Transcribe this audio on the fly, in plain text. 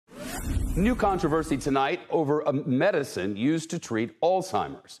New controversy tonight over a medicine used to treat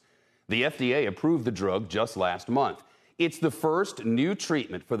Alzheimer's. The FDA approved the drug just last month. It's the first new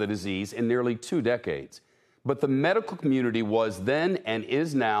treatment for the disease in nearly 2 decades. But the medical community was then and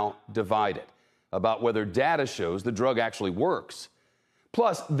is now divided about whether data shows the drug actually works.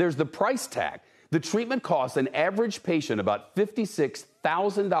 Plus, there's the price tag. The treatment costs an average patient about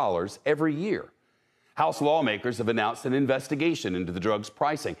 $56,000 every year. House lawmakers have announced an investigation into the drug's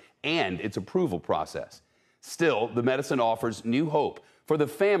pricing and its approval process. Still, the medicine offers new hope for the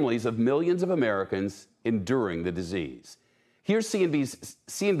families of millions of Americans enduring the disease. Here's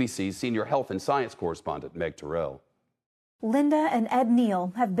CNBC's senior health and science correspondent, Meg Tirrell. Linda and Ed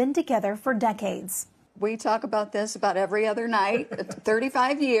Neal have been together for decades. We talk about this about every other night.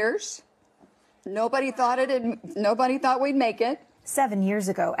 35 years. Nobody thought we'd make it. 7 years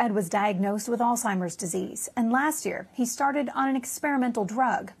ago, Ed was diagnosed with Alzheimer's disease, and last year he started on an experimental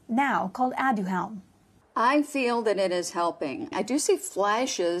drug, now called Aduhelm. I feel that it is helping. I do see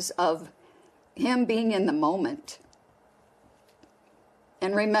flashes of him being in the moment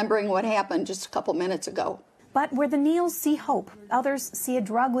and remembering what happened just a couple minutes ago. But where the Neals see hope, others see a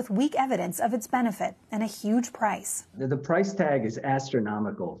drug with weak evidence of its benefit and a huge price. The price tag is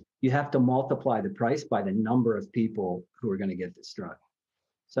astronomical. You have to multiply the price by the number of people who are going to get this drug.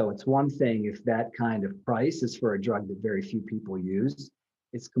 So it's one thing if that kind of price is for a drug that very few people use.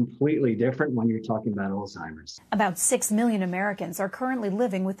 It's completely different when you're talking about Alzheimer's. About 6 million Americans are currently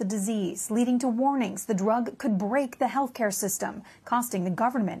living with the disease, leading to warnings the drug could break the healthcare system, costing the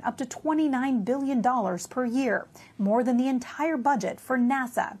government up to $29 billion per year, more than the entire budget for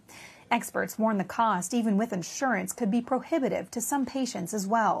NASA. Experts warn the cost, even with insurance, could be prohibitive to some patients as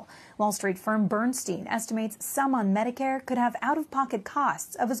well. Wall Street firm Bernstein estimates some on Medicare could have out-of-pocket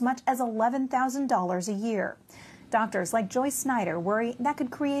costs of as much as $11,000 a year. Doctors like Joyce Snyder worry that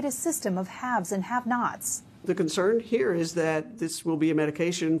could create a system of haves and have-nots. The concern here is that this will be a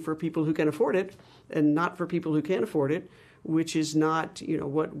medication for people who can afford it and not for people who can't afford it, which is not,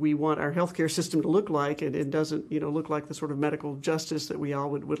 what we want our healthcare system to look like, and it doesn't, look like the sort of medical justice that we all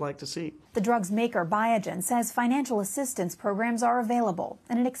would like to see. The drug's maker, Biogen, says financial assistance programs are available,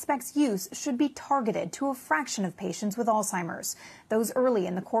 and it expects use should be targeted to a fraction of patients with Alzheimer's, those early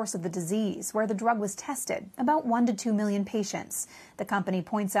in the course of the disease, where the drug was tested, about 1 to 2 million patients. The company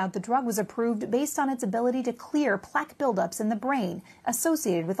points out the drug was approved based on its ability to clear plaque buildups in the brain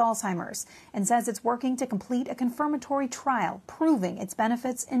associated with Alzheimer's, and says it's working to complete a confirmatory trial proving its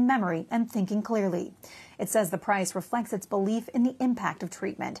benefits in memory and thinking clearly. It says the price reflects its belief in the impact of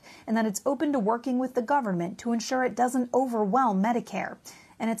treatment and that it's open to working with the government to ensure it doesn't overwhelm Medicare.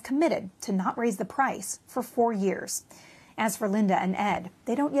 And it's committed to not raise the price for 4 years. As for Linda and Ed,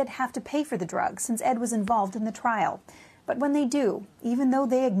 they don't yet have to pay for the drug since Ed was involved in the trial. But when they do, even though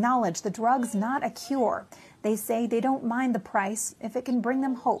they acknowledge the drug's not a cure, they say they don't mind the price if it can bring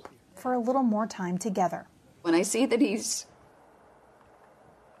them hope for a little more time together. When I see that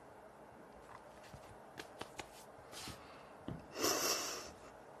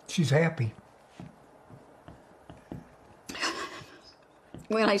she's happy.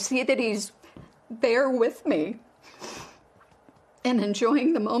 When I see that he's there with me and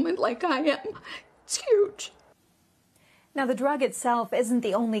enjoying the moment like I am, it's huge. Now, the drug itself isn't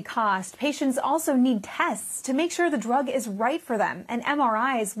the only cost. Patients also need tests to make sure the drug is right for them and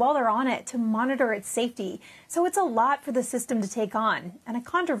MRIs while they're on it to monitor its safety. So it's a lot for the system to take on, and a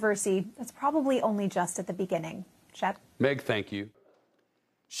controversy that's probably only just at the beginning. Shep? Meg, thank you.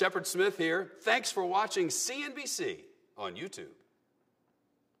 Shepard Smith here. Thanks for watching CNBC on YouTube.